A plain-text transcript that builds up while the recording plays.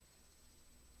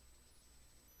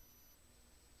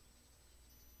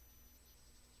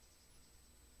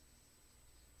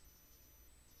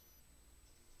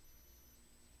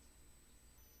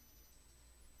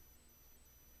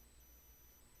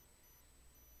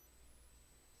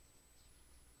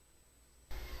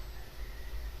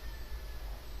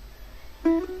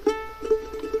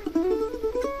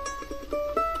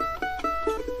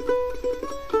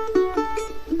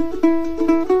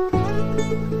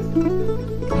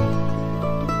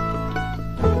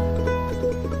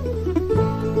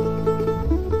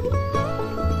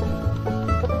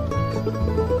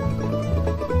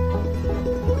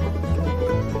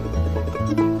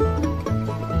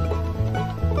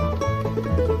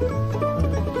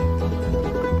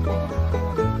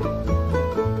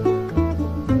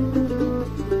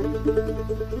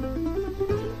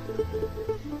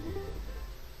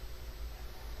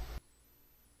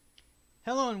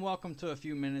welcome to A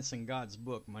Few Minutes in God's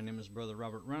Book. My name is Brother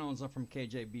Robert Reynolds. I'm from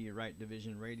KJB, Right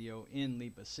Division Radio in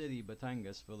Lipa City,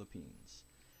 Batangas, Philippines.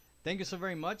 Thank you so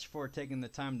very much for taking the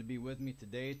time to be with me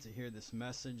today to hear this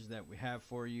message that we have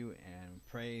for you, and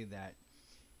pray that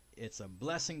it's a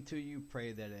blessing to you.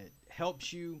 Pray that it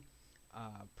helps you.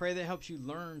 Pray that it helps you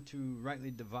learn to rightly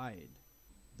divide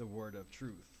the word of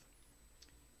truth.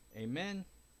 Amen.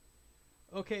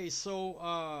 Okay,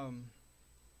 so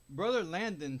Brother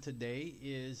Landon today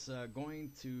is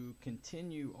going to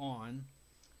continue on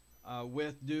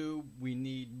with do we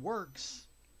need works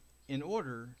in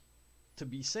order to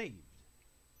be saved?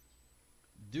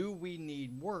 Do we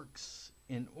need works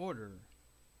in order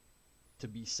to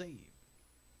be saved?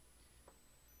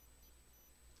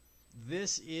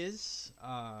 This is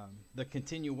the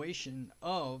continuation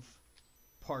of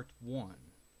part 1.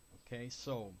 Okay,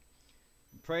 so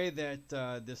pray that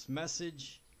this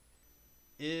message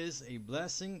is a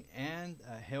blessing and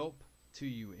a help to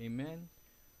you. Amen.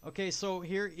 Okay, so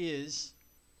here is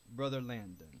Brother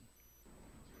Landon.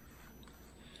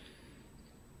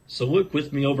 So look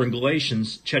with me over in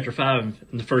Galatians chapter 5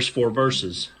 in the first 4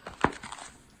 verses.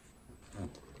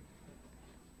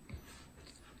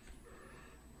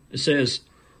 It says,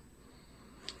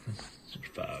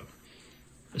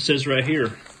 right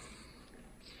here,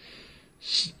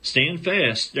 stand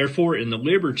fast, therefore, in the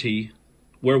liberty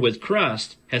wherewith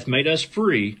Christ hath made us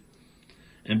free,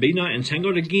 and be not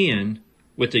entangled again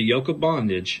with the yoke of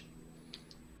bondage.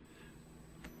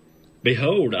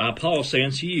 Behold, I, Paul, say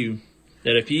unto you,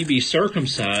 that if ye be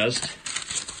circumcised,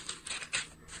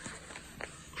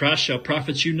 Christ shall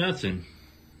profit you nothing.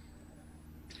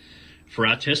 For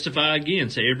I testify again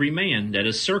to every man that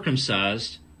is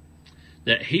circumcised,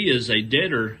 that he is a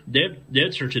debtor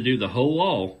to do the whole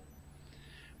law.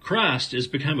 Christ is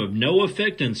become of no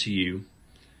effect unto you.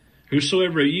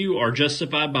 Whosoever you are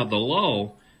justified by the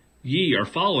law, ye are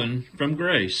fallen from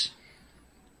grace.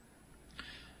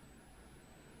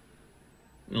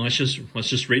 Let's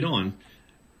just read on.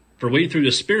 For we through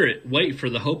the Spirit wait for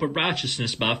the hope of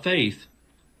righteousness by faith.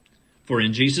 For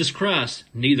in Jesus Christ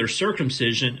neither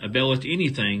circumcision availeth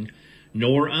anything,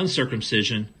 nor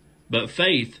uncircumcision, but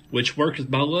faith which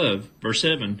worketh by love. Verse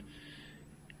 7.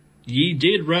 Ye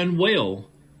did run well.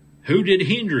 Who did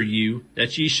hinder you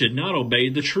that ye should not obey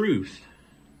the truth?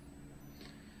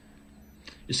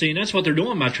 You see, and that's what they're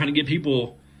doing by trying to get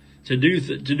people to do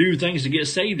things to get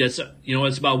saved. That's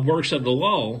it's about works of the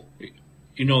law.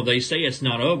 They say it's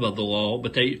not of the law,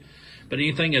 but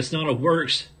anything that's not of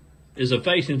works is of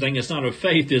faith. Anything that's not of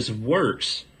faith is of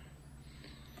works.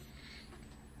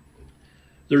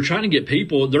 They're trying to get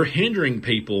people. They're hindering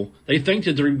people. They think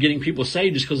that they're getting people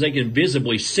saved just because they can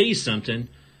visibly see something.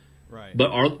 Right.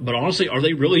 But honestly, are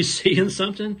they really seeing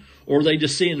something, or are they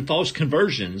just seeing false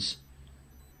conversions?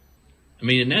 I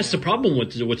mean, and that's the problem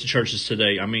with the churches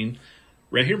today. I mean,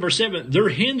 right here in verse 7, they're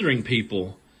hindering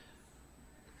people.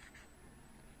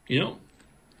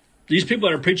 These people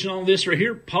that are preaching all this right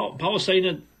here, Paul is saying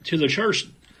it to the church.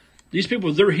 These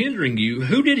people, they're hindering you.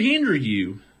 Who did hinder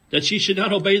you that ye should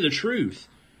not obey the truth?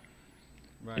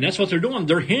 Right. And that's what they're doing.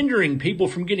 They're hindering people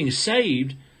from getting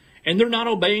saved, and they're not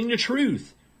obeying the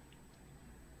truth.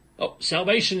 Oh,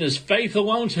 salvation is faith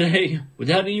alone today,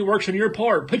 without any works on your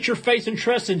part. Put your faith and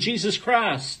trust in Jesus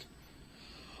Christ.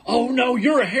 Oh no,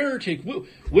 you're a heretic.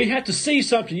 We have to see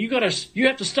something. You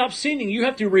have to stop sinning. You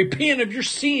have to repent of your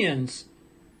sins.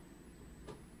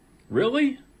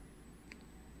 Really?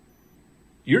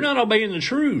 You're not obeying the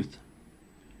truth.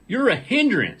 You're a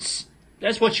hindrance.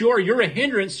 That's what you are. You're a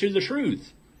hindrance to the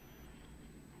truth.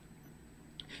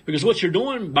 Because what you're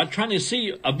doing by trying to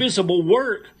see a visible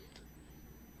work,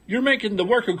 you're making the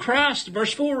work of Christ,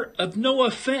 verse 4, of no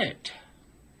effect.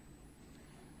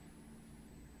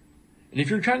 And if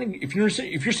you're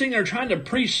sitting there trying to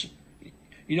preach,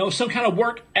 some kind of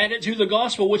work added to the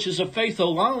gospel, which is of faith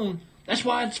alone, that's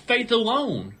why it's faith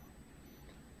alone.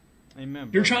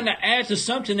 Amen. You're trying to add to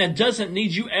something that doesn't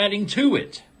need you adding to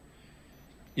it.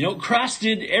 Christ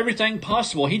did everything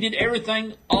possible. He did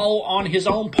everything all on His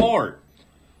own part.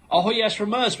 All He asks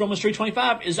from us, Romans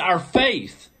 3:25, is our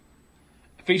faith.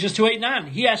 Ephesians 2:8-9,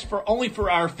 He asks only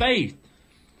for our faith.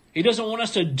 He doesn't want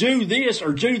us to do this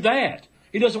or do that.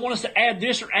 He doesn't want us to add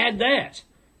this or add that.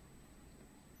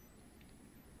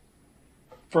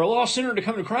 For a lost sinner to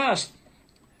come to Christ,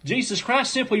 Jesus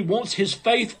Christ simply wants his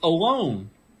faith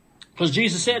alone. Because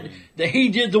Jesus said that He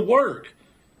did the work.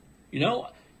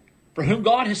 For whom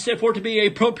God has set forth to be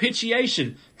a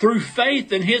propitiation through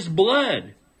faith in His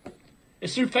blood.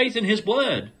 It's through faith in His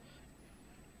blood.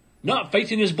 Not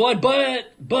faith in His blood,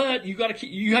 but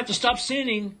you have to stop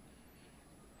sinning.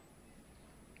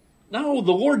 No,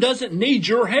 the Lord doesn't need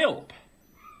your help.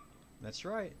 That's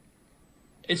right.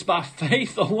 It's by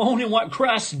faith alone in what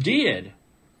Christ did.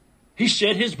 He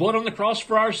shed his blood on the cross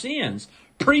for our sins.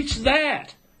 Preach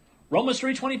that. Romans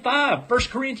 3:25, 1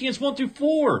 Corinthians 1 through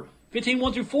 4, 15,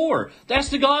 1 through 4. That's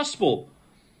the gospel.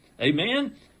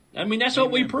 Amen? I mean, that's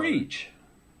what we preach.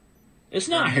 It's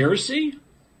not heresy.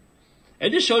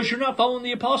 It just shows you're not following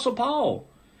the Apostle Paul.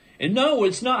 And no,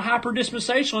 it's not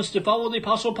hyper-dispensationalist to follow the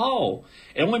Apostle Paul.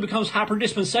 It only becomes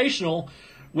hyper-dispensational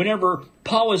whenever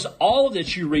Paul is all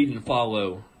that you read and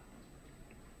follow.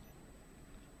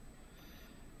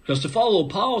 Because to follow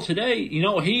Paul today, you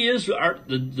know, he is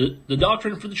the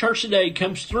doctrine for the church today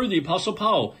comes through the Apostle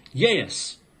Paul.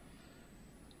 Yes.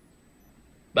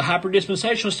 But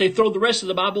hyper-dispensationalists, they throw the rest of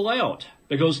the Bible out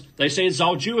because they say it's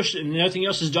all Jewish and nothing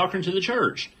else is doctrine to the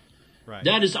church. Right.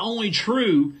 That is only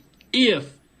true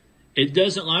if it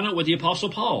doesn't line up with the Apostle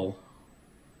Paul.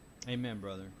 Amen,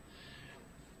 brother.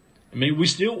 I mean,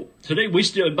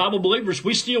 Bible believers,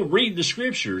 we still read the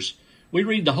Scriptures. We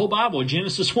read the whole Bible,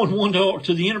 Genesis 1:1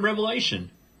 to the end of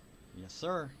Revelation. Yes,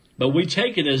 sir. But we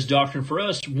take it as doctrine for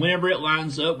us whenever it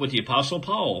lines up with the Apostle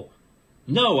Paul.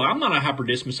 No, I'm not a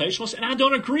hyper-dispensationalist, and I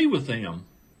don't agree with them.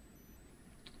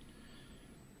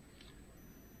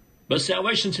 But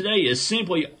salvation today is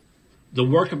simply the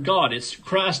work of God. It's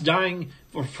Christ dying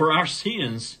for our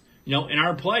sins, you know, in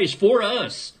our place, for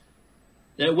us,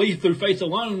 that we, through faith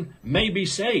alone, may be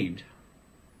saved.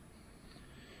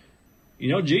 You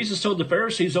know, Jesus told the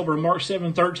Pharisees over in Mark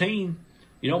 7:13,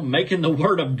 you know, making the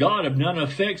word of God of none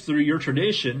effect through your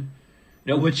tradition,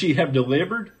 you know, which ye have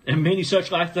delivered, and many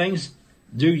such like things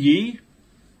do ye.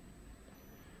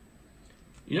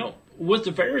 You know, with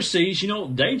the Pharisees, you know,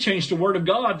 they changed the word of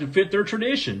God to fit their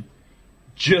tradition,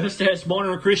 just as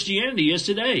modern Christianity is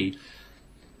today.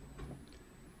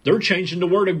 They're changing the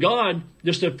word of God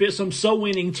just to fit some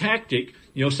soul-winning tactic,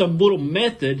 you know, some little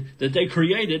method that they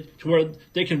created to where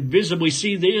they can visibly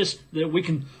see this, that we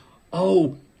can,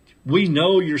 oh, we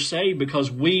know you're saved because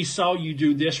we saw you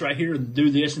do this right here and do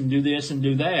this and do this and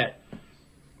do that.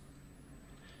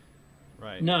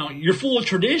 Right. No, you're full of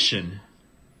tradition.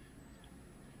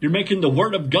 You're making the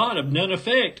word of God of none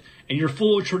effect, and you're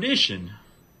full of tradition.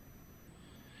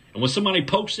 And when somebody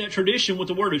pokes that tradition with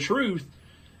the word of truth,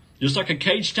 just like a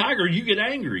caged tiger, you get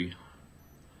angry.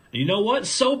 And you know what?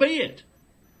 So be it.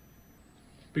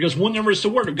 Because whenever it's the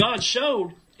word of God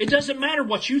showed, it doesn't matter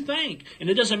what you think. And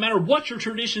it doesn't matter what your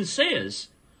tradition says.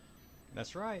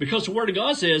 That's right. Because the word of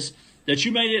God says that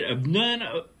you made it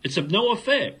it's of no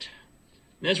effect.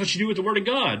 And that's what you do with the word of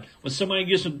God. When somebody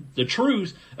gives them the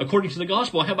truth according to the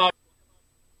gospel, how about...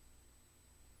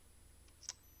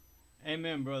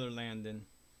 Amen, Brother Landon.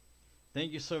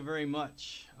 Thank you so very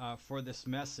much for this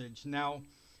message. Now,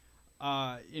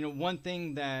 you know, one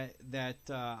thing that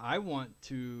I want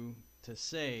to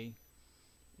say,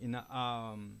 you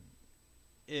know,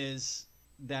 is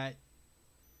that,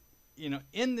 you know,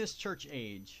 in this church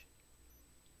age,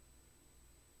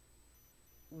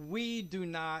 we do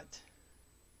not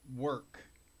work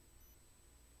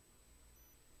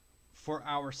for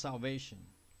our salvation.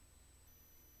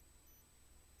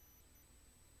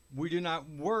 We do not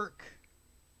work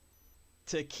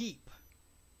to keep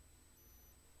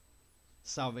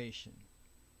salvation.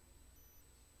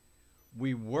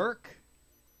 We work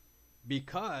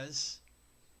because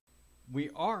we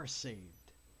are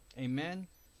saved. Amen.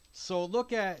 So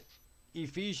look at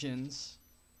Ephesians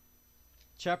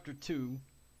chapter 2,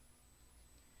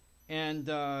 and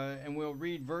we'll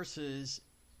read verses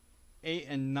 8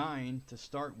 and 9 to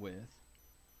start with.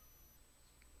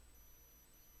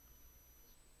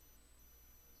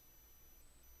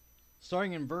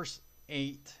 Starting in verse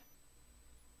 8,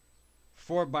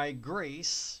 for by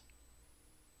grace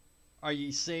are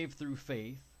ye saved through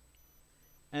faith,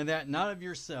 and that not of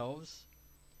yourselves,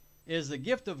 is the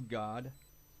gift of God,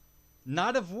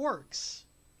 not of works,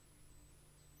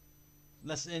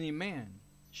 lest any man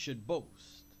should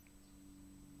boast.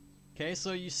 Okay,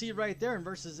 so you see right there in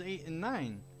verses 8 and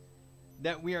 9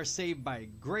 that we are saved by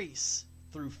grace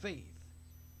through faith.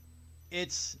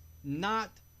 It's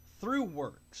not through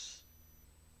works.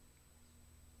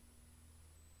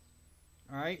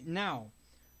 All right, now,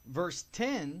 verse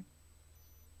 10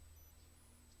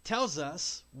 tells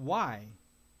us why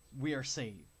we are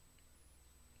saved.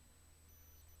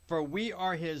 For we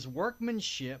are his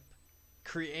workmanship,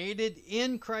 created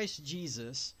in Christ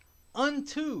Jesus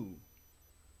unto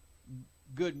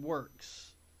good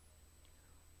works,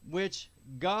 which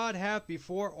God hath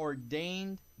before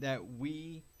ordained that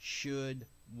we should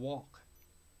walk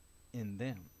in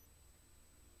them.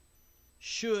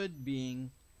 Should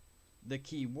being the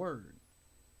key word.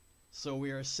 So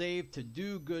we are saved to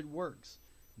do good works.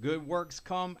 Good works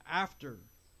come after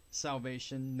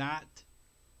salvation, not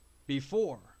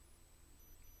before.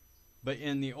 But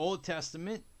in the Old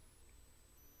Testament,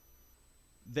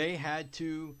 they had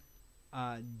to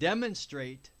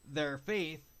demonstrate their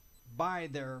faith by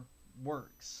their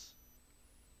works.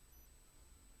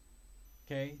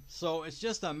 Okay, so it's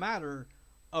just a matter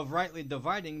of rightly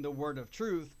dividing the word of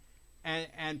truth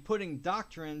and putting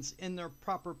doctrines in their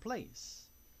proper place.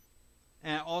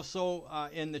 And also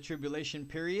in the tribulation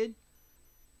period,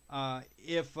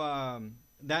 if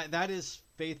that is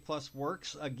faith plus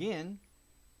works, again,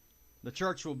 the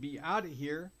church will be out of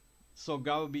here, so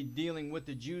God will be dealing with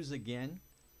the Jews again.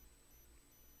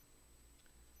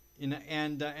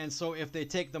 And so if they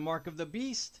take the mark of the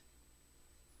beast,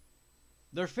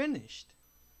 they're finished.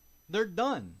 They're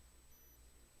done.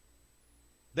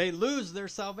 They lose their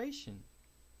salvation.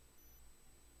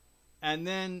 And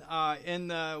then in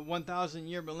the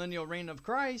 1,000-year millennial reign of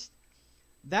Christ,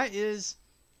 that is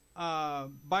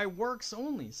by works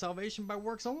only. Salvation by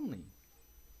works only.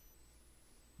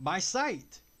 By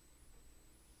sight.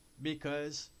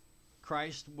 Because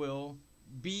Christ will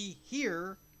be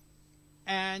here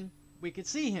and we could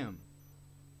see him.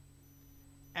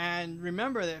 And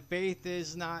remember that faith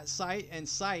is not sight, and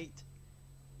sight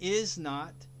is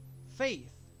not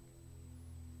faith.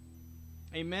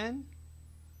 Amen?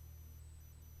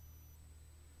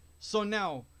 So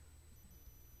now,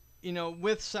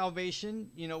 with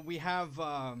salvation, we have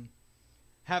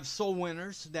soul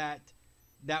winners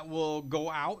that will go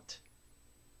out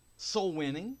soul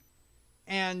winning,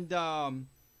 and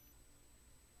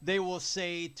they will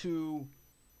say to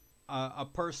a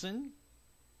person,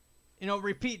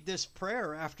 repeat this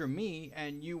prayer after me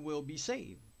and you will be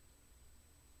saved.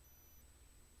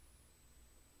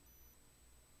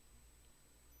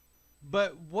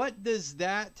 But what does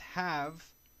that have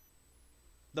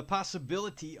the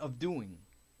possibility of doing?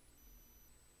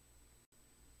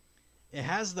 It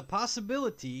has the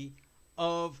possibility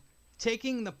of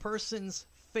taking the person's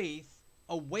faith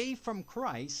away from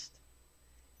Christ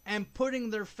and putting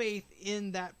their faith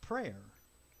in that prayer.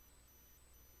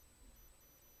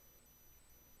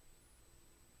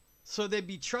 So they'd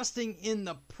be trusting in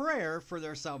the prayer for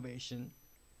their salvation.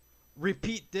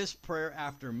 Repeat this prayer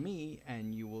after me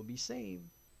and you will be saved.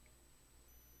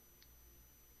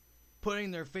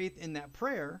 Putting their faith in that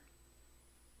prayer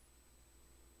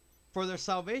for their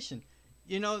salvation.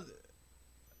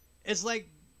 It's like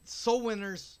soul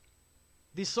winners.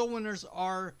 These soul winners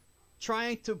are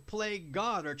trying to play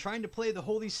God or trying to play the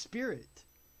Holy Spirit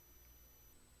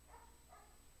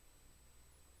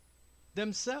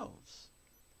themselves.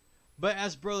 But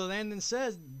as Brother Landon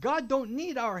says, God don't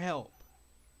need our help.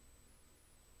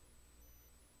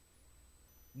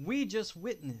 We just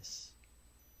witness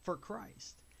for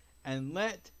Christ and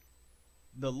let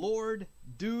the Lord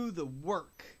do the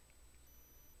work.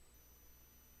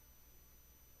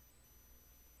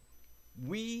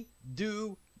 We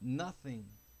do nothing.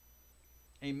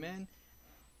 Amen.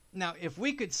 Now, if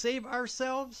we could save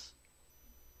ourselves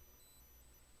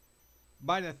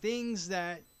by the things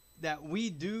that we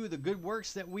do, the good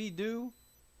works that we do,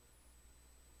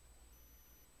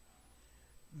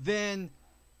 then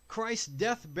Christ's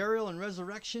death, burial, and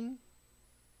resurrection,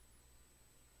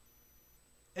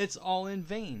 it's all in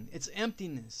vain. It's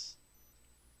emptiness.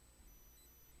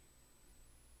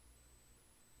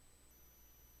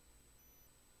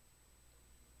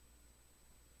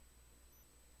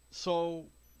 So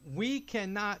we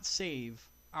cannot save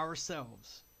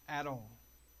ourselves at all.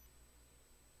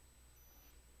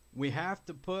 We have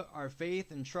to put our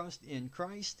faith and trust in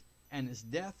Christ and his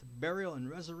death, burial, and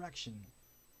resurrection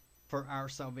for our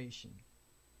salvation.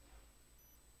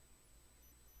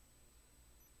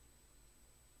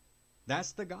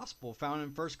 That's the gospel found in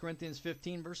 1 Corinthians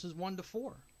 15 verses 1 to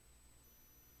 4.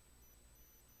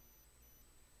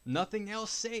 Nothing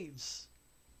else saves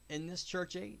in this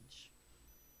church age.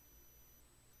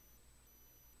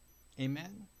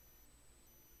 Amen.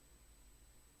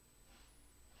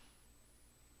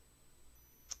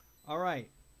 All right.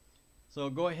 So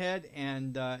go ahead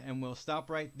and we'll stop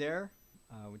right there.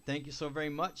 We thank you so very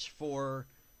much for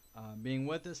being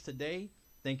with us today.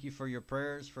 Thank you for your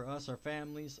prayers for us, our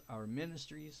families, our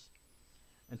ministries.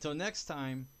 Until next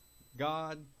time,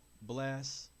 God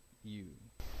bless you.